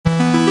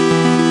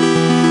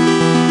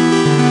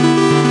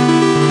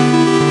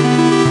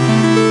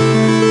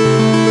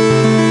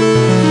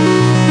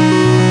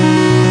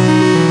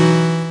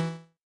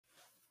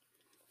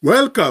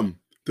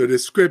Welcome to the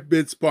Script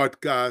Bits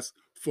podcast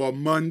for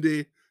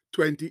Monday,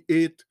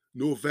 28th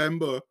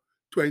November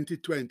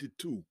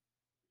 2022.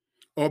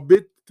 Our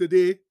bit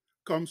today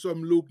comes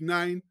from Luke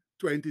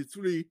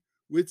 9:23,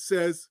 which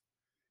says,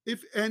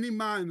 "If any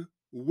man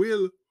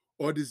will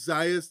or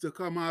desires to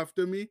come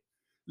after me,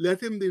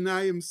 let him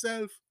deny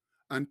himself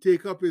and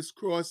take up his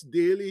cross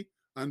daily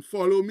and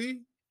follow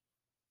me."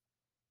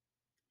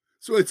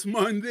 So it's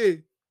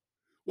Monday.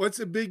 What's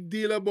the big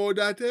deal about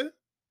that?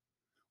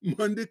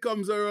 Monday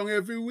comes around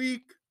every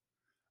week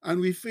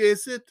and we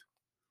face it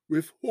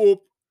with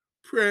hope,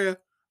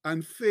 prayer,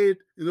 and faith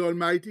in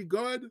Almighty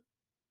God.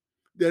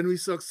 Then we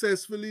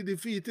successfully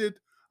defeat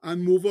it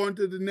and move on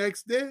to the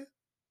next day.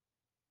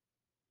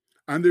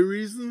 And the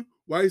reason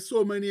why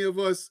so many of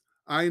us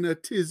are in a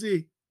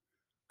tizzy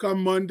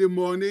come Monday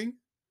morning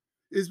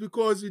is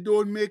because we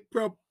don't make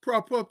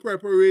proper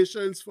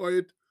preparations for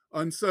it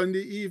on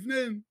Sunday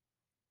evening.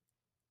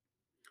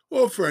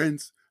 Oh,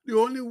 friends, the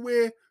only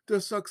way to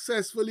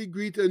successfully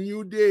greet a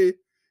new day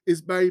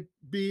is by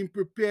being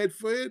prepared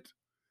for it,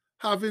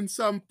 having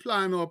some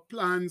plan or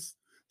plans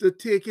to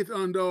take it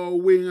under our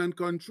wing and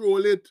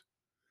control it,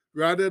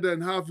 rather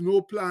than have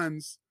no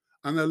plans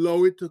and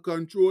allow it to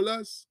control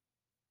us.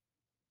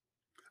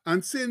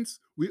 And since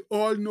we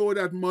all know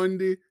that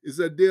Monday is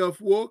a day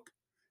of work,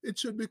 it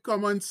should be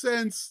common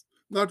sense,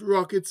 not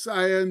rocket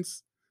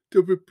science,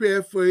 to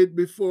prepare for it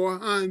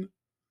beforehand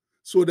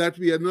so that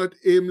we are not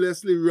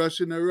aimlessly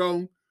rushing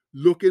around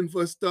looking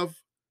for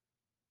stuff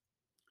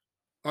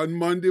on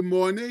Monday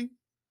morning.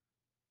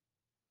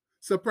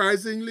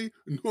 Surprisingly,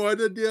 no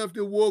other day of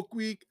the work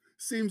week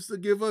seems to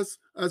give us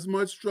as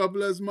much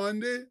trouble as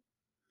Monday,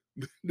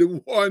 the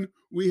one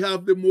we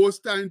have the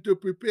most time to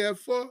prepare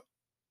for.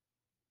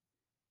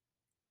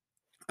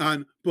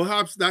 And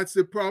perhaps that's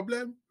the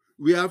problem.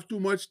 We have too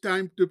much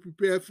time to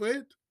prepare for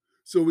it,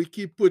 so we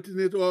keep putting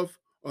it off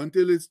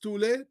until it's too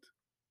late.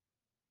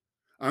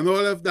 And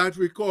all of that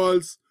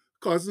recalls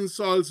Cousin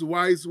Saul's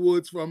wise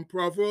words from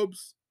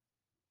Proverbs.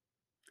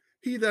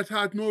 He that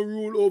hath no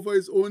rule over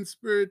his own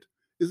spirit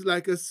is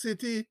like a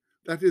city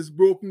that is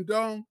broken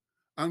down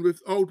and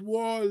without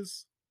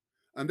walls.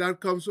 And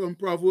that comes from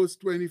Proverbs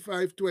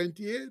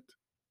 25:28.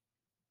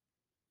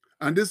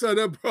 And this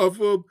other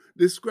proverb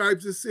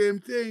describes the same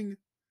thing.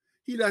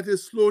 He that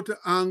is slow to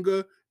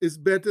anger is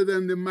better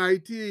than the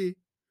mighty,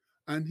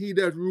 and he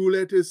that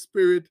ruleth his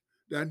spirit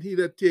than he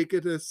that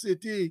taketh a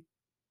city.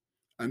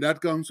 And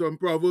that comes from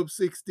Proverbs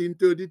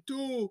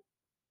 16:32.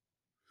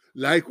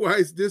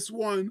 Likewise, this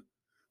one,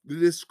 the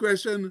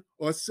discretion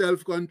or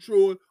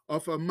self-control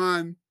of a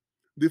man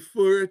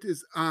deferreth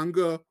his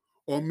anger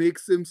or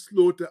makes him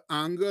slow to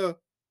anger,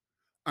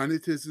 and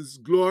it is his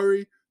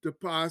glory to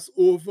pass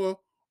over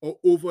or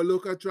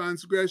overlook a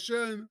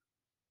transgression.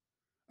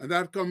 And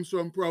that comes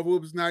from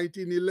Proverbs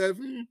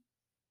 19:11.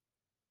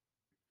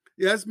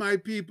 Yes, my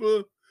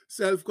people,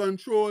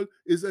 self-control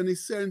is an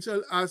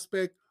essential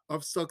aspect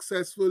of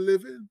successful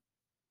living.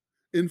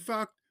 In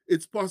fact,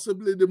 it's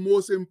possibly the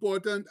most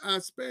important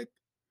aspect,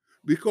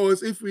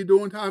 because if we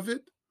don't have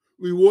it,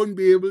 we won't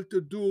be able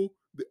to do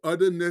the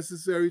other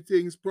necessary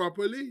things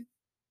properly.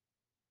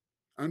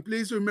 And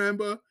please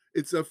remember,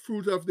 it's a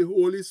fruit of the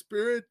Holy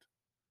Spirit,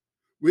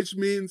 which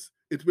means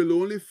it will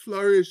only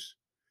flourish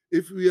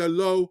if we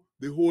allow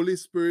the Holy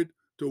Spirit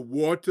to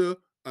water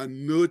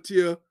and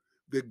nurture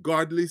the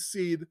godly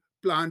seed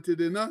planted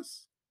in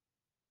us.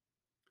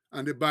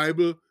 And the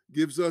Bible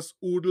gives us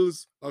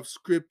oodles of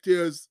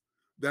scriptures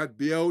that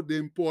bear out the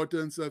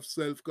importance of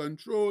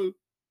self-control.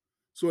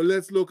 So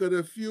let's look at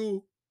a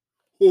few,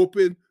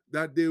 hoping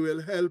that they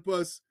will help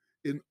us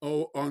in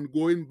our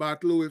ongoing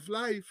battle with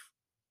life.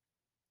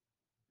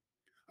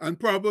 And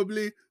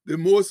probably the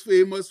most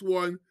famous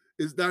one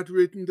is that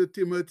written to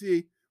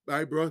Timothy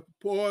by Brother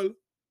Paul,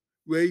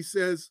 where he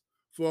says,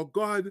 "For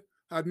God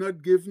had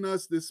not given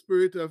us the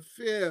spirit of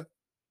fear,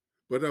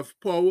 but of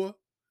power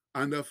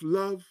and of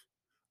love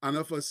and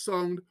of a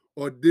sound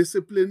or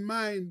disciplined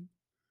mind."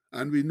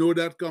 And we know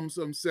that comes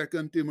from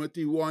 2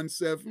 Timothy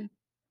 1:7.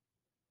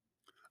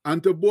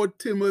 And to both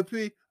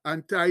Timothy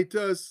and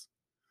Titus,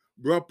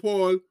 Brother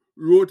Paul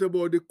wrote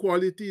about the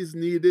qualities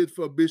needed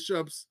for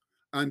bishops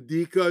and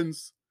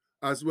deacons,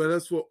 as well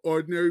as for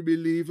ordinary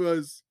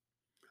believers.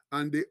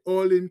 And they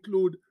all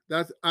include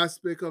that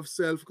aspect of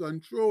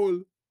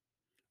self-control.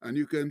 And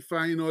you can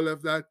find all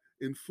of that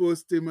in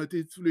 1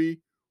 Timothy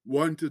 3,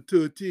 1 to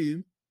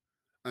 13,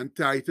 and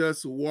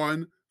Titus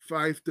 1,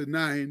 5 to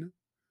 9,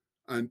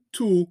 and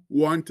 2,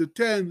 1 to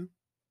 10.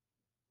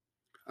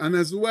 And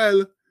as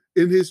well,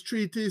 in his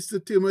treatise to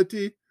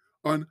Timothy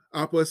on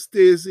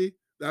apostasy,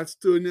 that's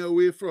turning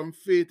away from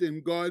faith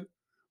in God,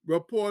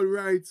 Brother Paul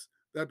writes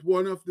that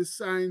one of the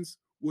signs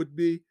would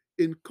be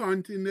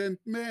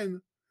incontinent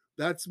men.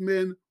 That's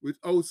men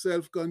without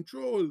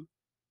self-control.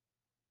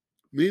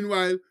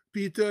 Meanwhile,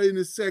 Peter in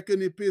his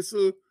second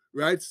epistle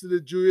writes to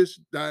the Jewish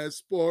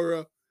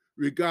diaspora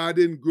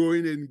regarding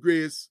growing in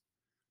grace,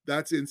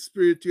 that's in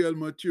spiritual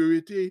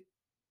maturity.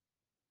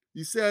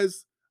 He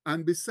says,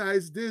 "And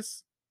besides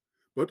this,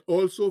 but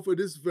also for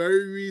this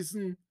very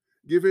reason,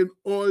 giving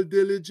all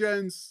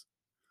diligence.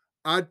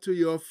 Add to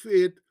your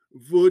faith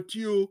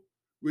virtue,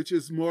 which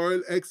is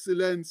moral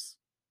excellence,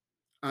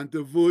 and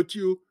to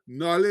virtue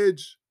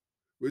knowledge,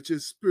 which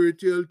is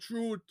spiritual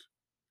truth,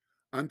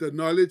 and to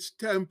knowledge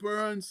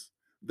temperance,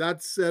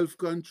 that's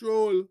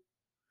self-control,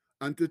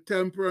 and to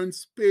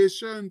temperance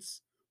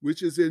patience,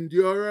 which is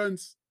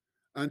endurance,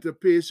 and to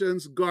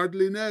patience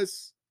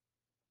godliness.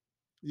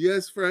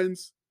 Yes,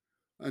 friends,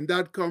 and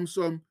that comes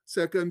from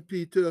 2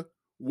 Peter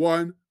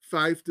 1,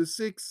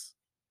 5-6.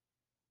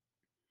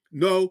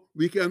 Now,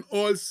 we can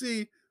all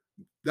see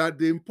that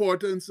the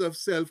importance of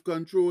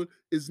self-control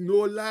is no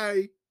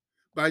lie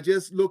by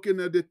just looking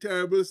at the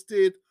terrible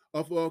state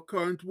of our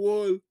current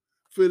world,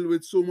 filled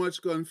with so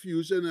much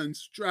confusion and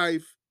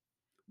strife,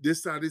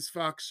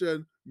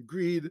 dissatisfaction,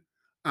 greed,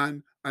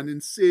 and an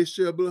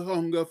insatiable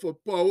hunger for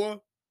power,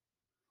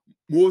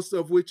 most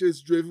of which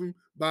is driven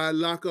by a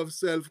lack of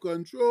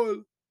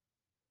self-control.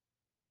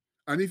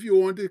 And if you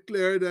want it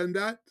clearer than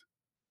that,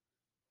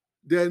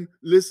 then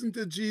listen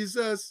to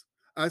Jesus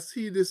as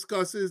he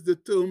discusses the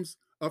terms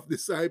of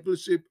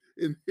discipleship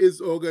in his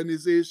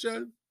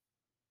organization.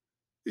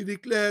 He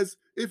declares,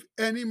 if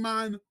any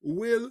man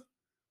will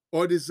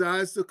or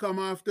desires to come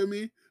after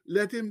me,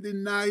 let him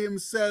deny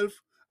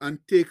himself and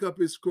take up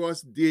his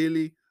cross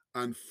daily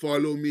and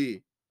follow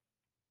me.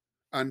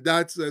 And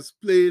that's as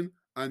plain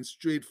and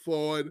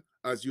straightforward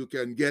as you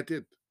can get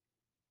it.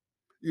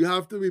 You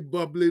have to be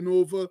bubbling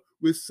over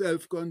with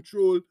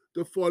self-control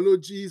to follow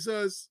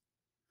Jesus,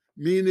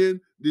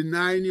 meaning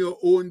denying your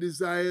own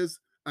desires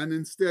and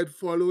instead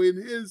following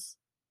his.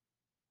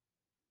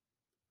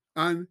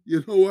 And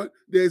you know what?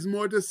 There's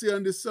more to say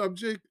on this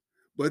subject,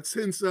 but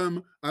since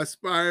I'm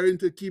aspiring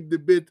to keep the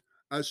bit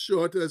as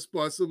short as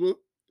possible,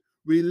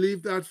 we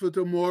leave that for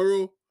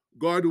tomorrow,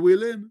 God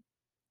willing.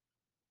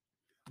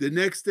 The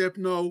next step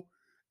now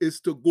is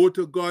to go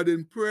to God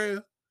in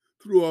prayer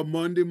through our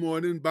Monday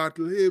morning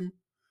battle hymn,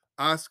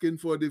 asking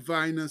for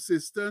divine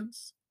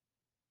assistance.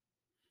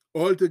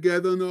 All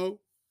together now.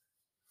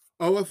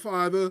 Our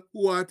Father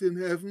who art in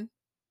heaven,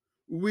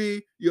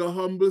 we, your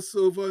humble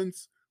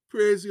servants,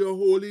 praise your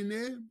holy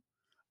name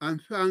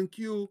and thank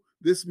you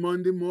this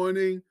Monday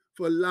morning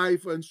for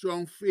life and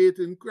strong faith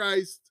in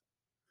Christ,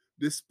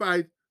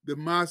 despite the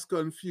mass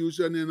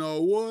confusion in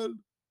our world.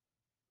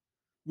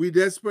 We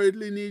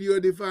desperately need your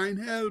divine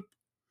help,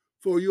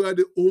 for you are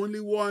the only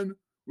one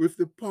with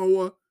the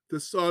power to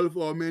solve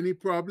our many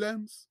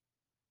problems.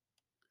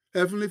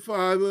 Heavenly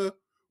Father,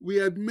 we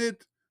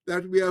admit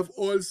that we have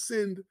all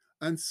sinned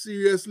and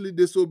seriously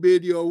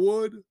disobeyed your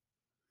word,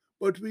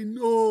 but we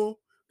know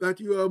that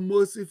you are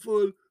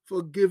merciful,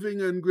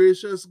 forgiving, and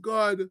gracious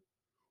God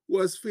who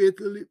has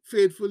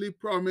faithfully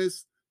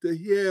promised to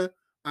hear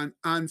and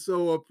answer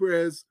our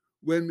prayers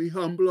when we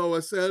humble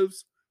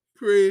ourselves,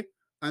 pray,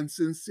 and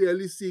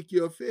sincerely seek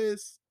your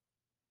face.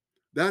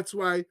 That's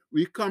why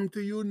we come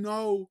to you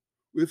now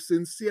with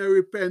sincere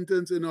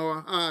repentance in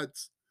our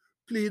hearts,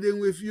 pleading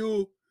with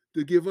you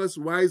to give us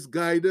wise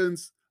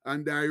guidance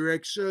and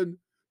direction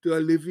to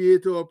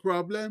alleviate our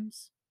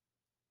problems.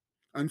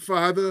 And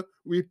Father,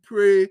 we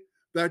pray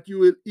that you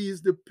will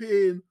ease the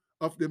pain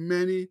of the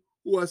many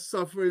who are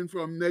suffering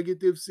from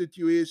negative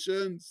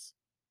situations.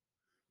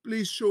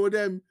 Please show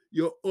them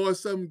your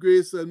awesome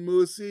grace and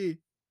mercy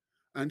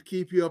and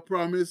keep your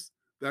promise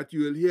that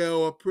you will hear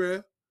our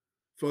prayer,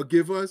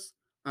 forgive us,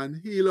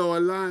 and heal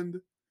our land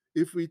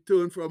if we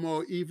turn from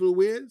our evil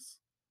ways.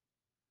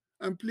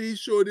 And please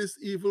show this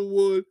evil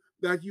world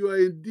that you are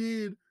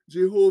indeed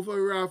Jehovah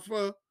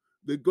Rapha,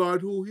 the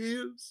God who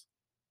heals.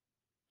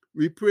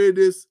 We pray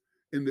this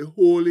in the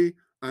holy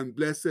and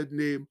blessed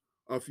name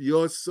of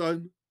your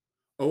Son,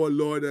 our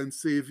Lord and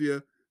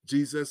Savior,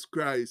 Jesus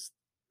Christ.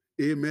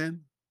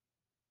 Amen.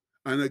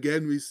 And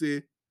again we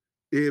say,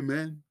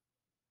 Amen.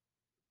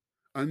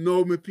 And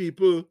now, my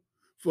people,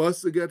 for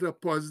us to get a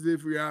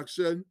positive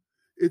reaction,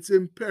 it's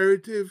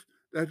imperative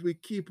that we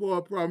keep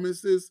our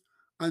promises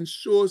and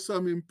show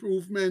some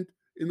improvement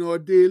in our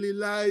daily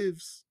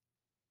lives.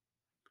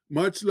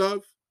 Much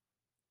love.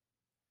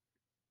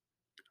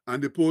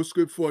 And the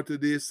postscript for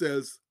today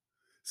says,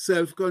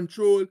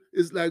 self-control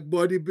is like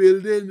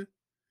bodybuilding.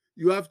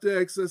 You have to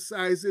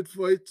exercise it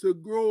for it to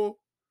grow.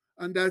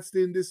 And that's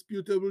the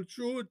indisputable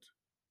truth.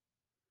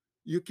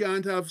 You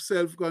can't have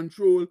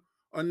self-control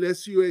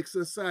unless you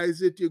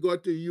exercise it. You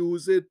got to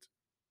use it.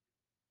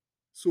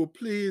 So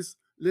please,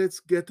 let's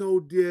get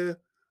out there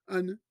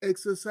and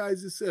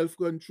exercise the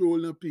self-control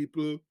now,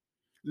 people.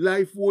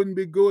 Life won't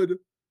be good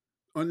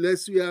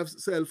unless we have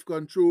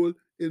self-control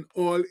in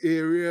all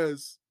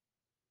areas.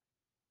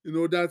 You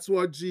know, that's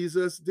what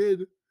Jesus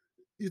did.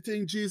 You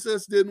think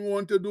Jesus didn't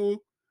want to do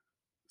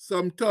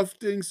some tough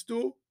things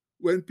too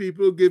when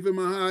people give him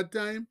a hard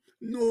time?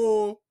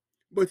 No,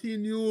 but he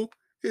knew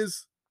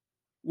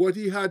what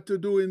he had to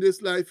do in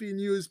this life. He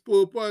knew his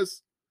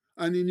purpose,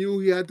 and he knew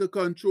he had to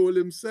control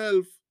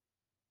himself,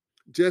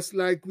 just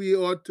like we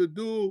ought to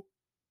do.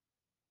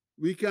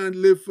 We can't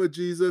live for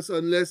Jesus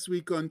unless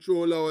we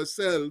control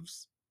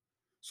ourselves.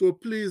 So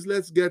please,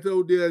 let's get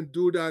out there and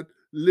do that.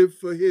 Live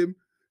for him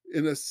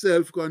in a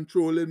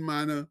self-controlling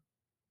manner.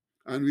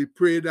 And we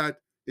pray that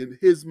in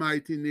his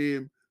mighty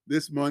name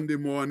this Monday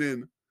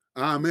morning.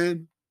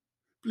 Amen.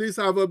 Please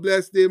have a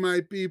blessed day,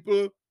 my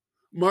people.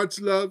 Much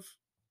love.